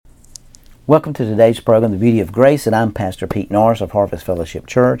Welcome to today's program, The Beauty of Grace, and I'm Pastor Pete Norris of Harvest Fellowship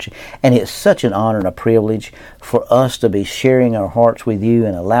Church, and it's such an honor and a privilege for us to be sharing our hearts with you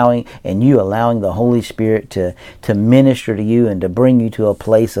and allowing the Holy Spirit to minister to you and to bring you to a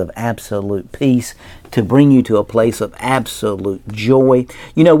place of absolute peace, to bring you to a place of absolute joy.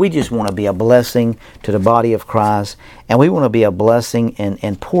 You know, we just want to be a blessing to the body of Christ, and we want to be a blessing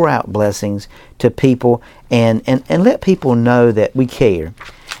and pour out blessings to people and let people know that we care.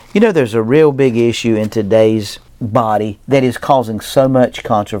 You know, there's a real big issue in today's body that is causing so much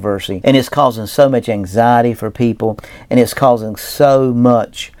controversy, and it's causing so much anxiety for people, and it's causing so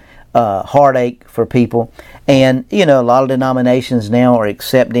much heartache for people. And, you know, a lot of denominations now are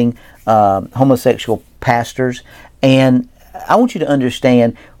accepting homosexual pastors. And I want you to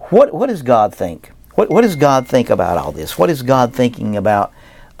understand, what does God think? What does God think about all this? What is God thinking about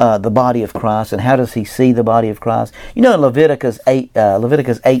the body of Christ, and how does He see the body of Christ? You know, in Leviticus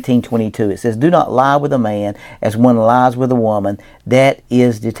 18:22, it says, "Do not lie with a man as one lies with a woman. That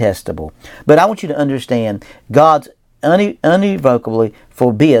is detestable." But I want you to understand, God unequivocally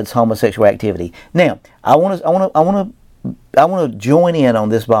forbids homosexual activity. Now, I want to join in on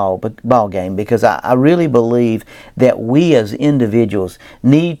this ball game, because I really believe that we as individuals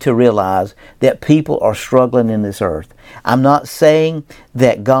need to realize that people are struggling in this earth. I'm not saying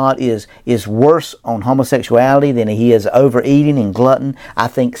that God is worse on homosexuality than He is overeating and glutton. I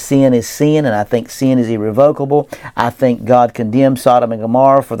think sin is sin, and I think sin is irrevocable. I think God condemned Sodom and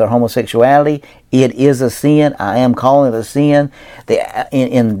Gomorrah for their homosexuality. It is a sin. I am calling it a sin.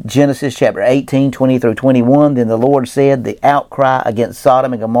 In Genesis chapter 18, 20 through 21, then the Lord said, "The outcry against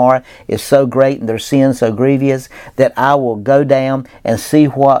Sodom and Gomorrah is so great and their sin so grievous that I will go down and see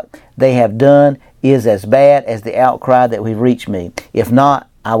what they have done is as bad as the outcry that we've reached me. If not,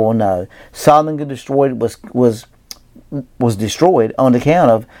 I will know." Sodom and Gomorrah was destroyed on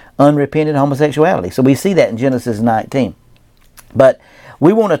account of unrepentant homosexuality. So we see that in Genesis 19. But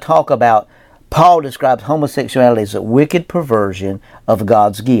we want to talk about, Paul describes homosexuality as a wicked perversion of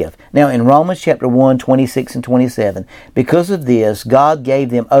God's gift. Now, in Romans chapter 1, 26 and 27, because of this, God gave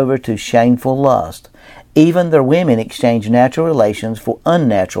them over to shameful lust. Even their women exchanged natural relations for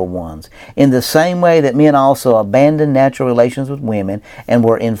unnatural ones. In the same way that men also abandoned natural relations with women and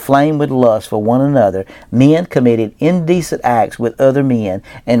were inflamed with lust for one another, men committed indecent acts with other men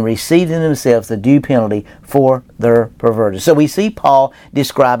and received in themselves the due penalty for their perversion. So we see Paul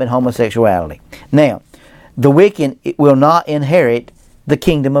describing homosexuality. Now, the wicked will not inherit the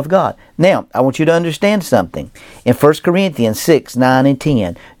kingdom of God. Now, I want you to understand something. In 1 Corinthians 6, 9 and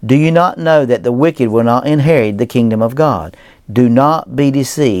 10, "Do you not know that the wicked will not inherit the kingdom of God? Do not be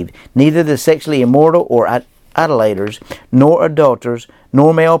deceived. Neither the sexually immoral or idolaters, nor adulterers,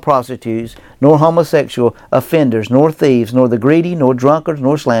 nor male prostitutes, nor homosexual offenders, nor thieves, nor the greedy, nor drunkards,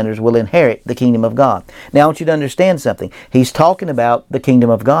 nor slanderers will inherit the kingdom of God." Now I want you to understand something. He's talking about the kingdom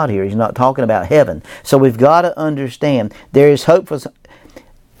of God here. He's not talking about heaven. So we've got to understand there is hope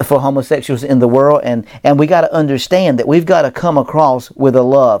for homosexuals in the world, and we got to understand that we've got to come across with a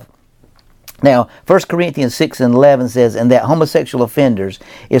love. Now, 1 Corinthians 6 and 11 says, "And that homosexual offenders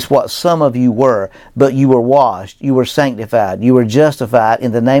is what some of you were, but you were washed, you were sanctified, you were justified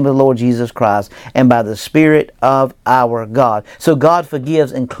in the name of the Lord Jesus Christ and by the Spirit of our God." So God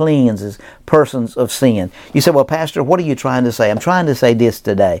forgives and cleanses persons of sin. You say, "Well, Pastor, what are you trying to say?" I'm trying to say this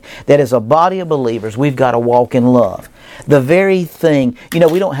today, that as a body of believers, we've got to walk in love. The very thing, you know,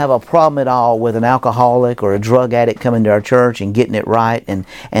 we don't have a problem at all with an alcoholic or a drug addict coming to our church and getting it right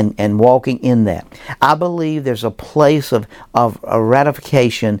and walking in that. I believe there's a place of a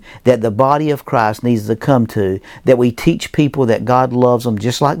ratification that the body of Christ needs to come to, that we teach people that God loves them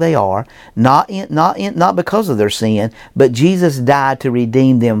just like they are, not because of their sin, but Jesus died to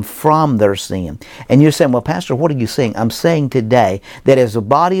redeem them from their sin. And you're saying, "Well, Pastor, what are you saying?" I'm saying today that as a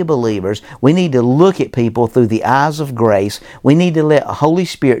body of believers, we need to look at people through the eyes of grace. We need to let the Holy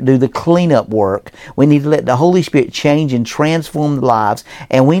Spirit do the cleanup work. We need to let the Holy Spirit change and transform lives,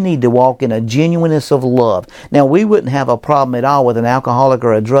 and we need to walk in a genuineness of love. Now, we wouldn't have a problem at all with an alcoholic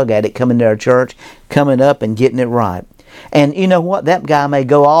or a drug addict coming to our church, coming up and getting it right. And you know what? That guy may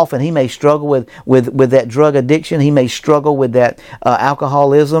go off and he may struggle with that drug addiction. He may struggle with that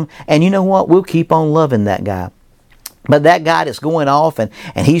alcoholism. And you know what? We'll keep on loving that guy. But that guy that's going off and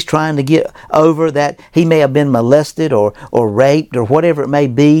he's trying to get over that he may have been molested or raped or whatever it may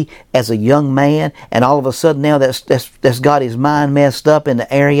be as a young man, and all of a sudden now that's got his mind messed up in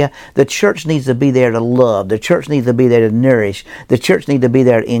the area. The church needs to be there to love. The church needs to be there to nourish. The church needs to be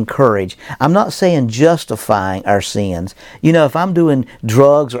there to encourage. I'm not saying justifying our sins. You know, if I'm doing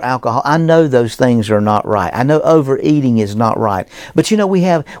drugs or alcohol, I know those things are not right. I know overeating is not right. But you know,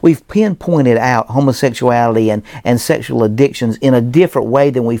 we've pinpointed out homosexuality and sexual addictions in a different way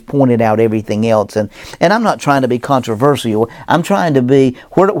than we've pointed out everything else. And I'm not trying to be controversial. I'm trying to be,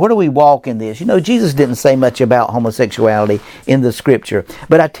 where do we walk in this? You know, Jesus didn't say much about homosexuality in the Scripture.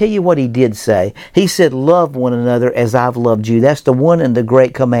 But I tell you what he did say. He said, love one another as I've loved you. That's the one and the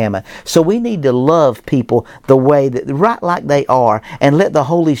great commandment. So we need to love people the way that, right like they are, and let the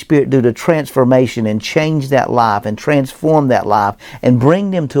Holy Spirit do the transformation and change that life and transform that life and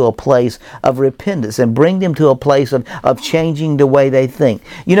bring them to a place of repentance and bring them to a place of changing the way they think.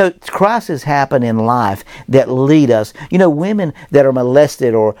 You know, crises happen in life that lead us. You know, women that are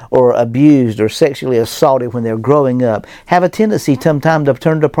molested or abused or sexually assaulted when they're growing up have a tendency sometimes to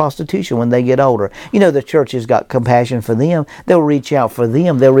turn to prostitution when they get older. You know, the church has got compassion for them. They'll reach out for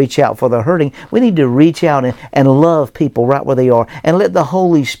them. They'll reach out for the hurting. We need to reach out and love people right where they are and let the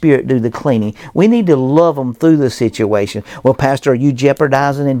Holy Spirit do the cleaning. We need to love them through the situation. Well, Pastor, are you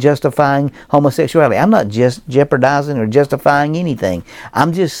jeopardizing and justifying homosexuality? I'm not just jeopardizing or justifying anything.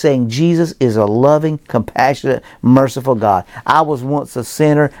 I'm just saying Jesus is a loving, compassionate, merciful God. I was once a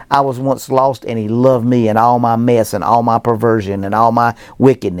sinner. I was once lost, and he loved me and all my mess and all my perversion and all my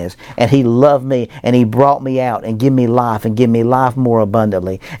wickedness. And he loved me, and he brought me out and give me life and give me life more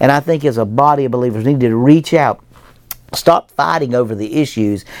abundantly. And I think as a body of believers, we need to reach out. Stop fighting over the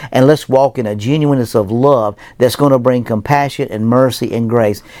issues, and let's walk in a genuineness of love that's going to bring compassion and mercy and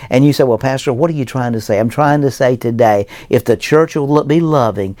grace. And you say, well, Pastor, what are you trying to say? I'm trying to say today, if the church will be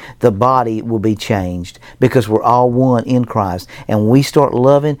loving, the body will be changed, because we're all one in Christ. And we start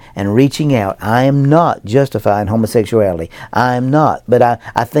loving and reaching out. I am not justifying homosexuality. I am not. But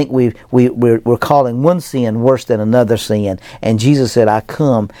I think we're calling one sin worse than another sin. And Jesus said, I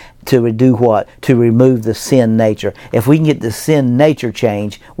come to do what? To remove the sin nature. If we can get the sin nature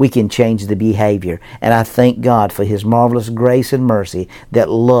changed, we can change the behavior. And I thank God for his marvelous grace and mercy that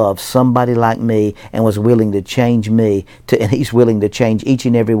loved somebody like me and was willing to change me, and he's willing to change each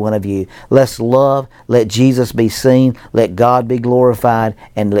and every one of you. Let's love, let Jesus be seen, let God be glorified,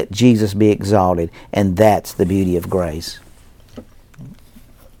 and let Jesus be exalted. And that's the beauty of grace.